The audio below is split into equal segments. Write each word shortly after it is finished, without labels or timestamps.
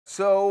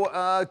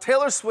So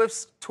Taylor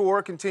Swift's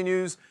tour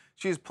continues.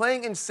 She's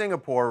playing in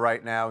Singapore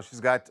right now.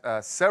 She's got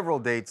several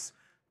dates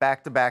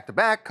back to back to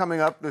back coming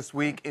up this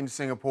week in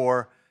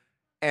Singapore,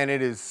 and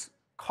it is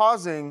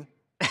causing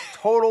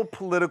total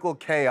political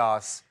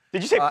chaos.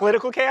 Did you say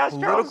political chaos,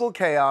 Charles? Political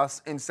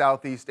chaos in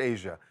Southeast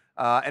Asia.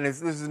 And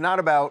this is not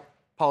about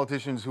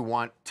politicians who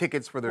want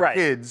tickets for their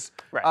kids.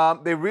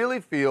 Right. They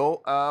really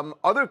feel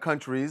other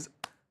countries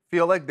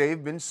feel like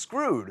they've been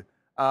screwed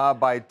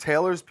by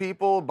Taylor's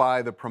people,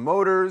 by the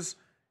promoters,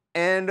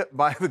 and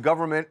by the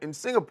government in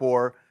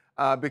Singapore,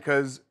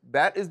 because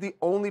that is the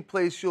only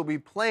place she'll be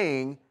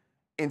playing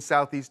in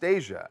Southeast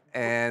Asia.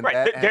 And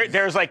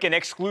there's like an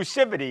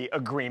exclusivity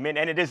agreement,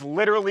 and it has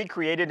literally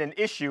created an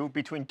issue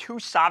between two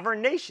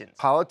sovereign nations.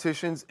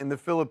 Politicians in the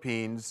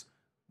Philippines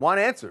want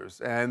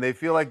answers, and they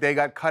feel like they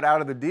got cut out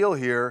of the deal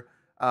here.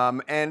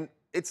 And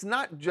it's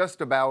not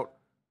just about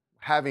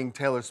having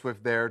Taylor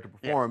Swift there to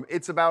perform.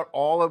 It's about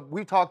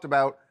we talked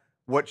about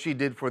what she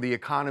did for the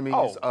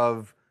economies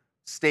of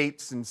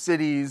states and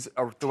cities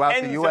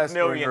throughout the U.S.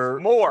 during her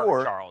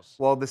tour. Charles.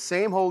 Well, the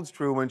same holds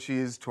true when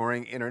she's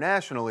touring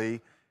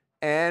internationally.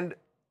 And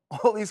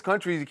all these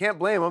countries, you can't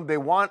blame them. They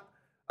want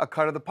a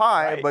cut of the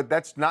pie, but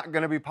that's not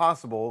going to be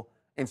possible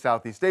in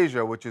Southeast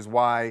Asia, which is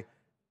why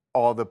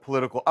all the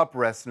political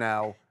unrest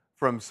now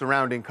from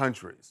surrounding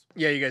countries.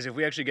 Yeah, you guys, if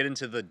we actually get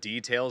into the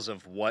details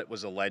of what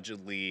was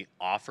allegedly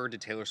offered to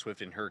Taylor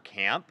Swift in her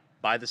camp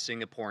by the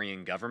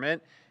Singaporean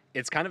government,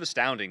 it's kind of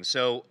astounding.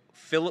 So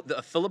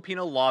a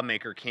Filipino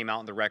lawmaker came out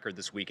on the record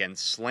this weekend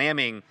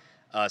slamming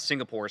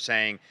Singapore,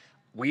 saying,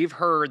 "We've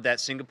heard that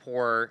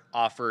Singapore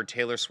offered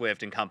Taylor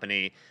Swift and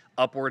company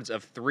upwards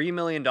of $3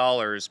 million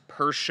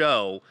per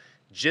show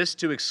just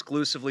to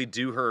exclusively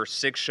do her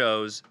 6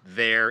 shows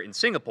there in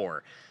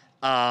Singapore."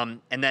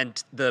 And then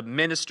the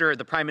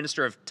Prime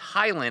Minister of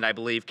Thailand, I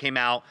believe, came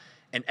out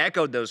and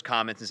echoed those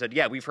comments and said,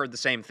 "Yeah, we've heard the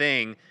same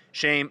thing.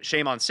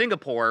 Shame on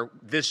Singapore.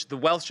 The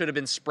wealth should have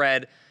been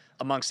spread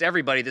amongst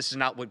everybody. This is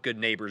not what good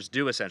neighbors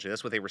do." Essentially,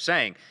 that's what they were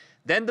saying.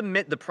 Then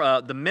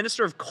the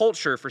Minister of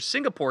Culture for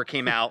Singapore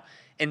came out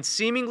and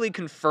seemingly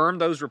confirmed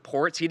those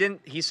reports.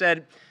 He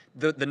said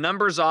the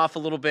number's off a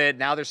little bit.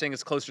 Now they're saying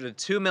it's closer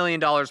to $2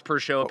 million per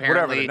show, apparently.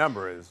 Whatever the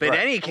number is. But Right.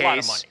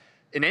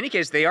 in any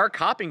case, they are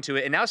copping to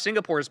it. And now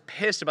Singapore is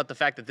pissed about the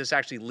fact that this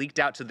actually leaked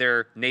out to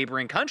their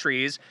neighboring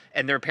countries.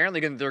 And they're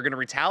apparently they're going to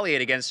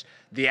retaliate against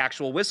the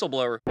actual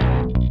whistleblower.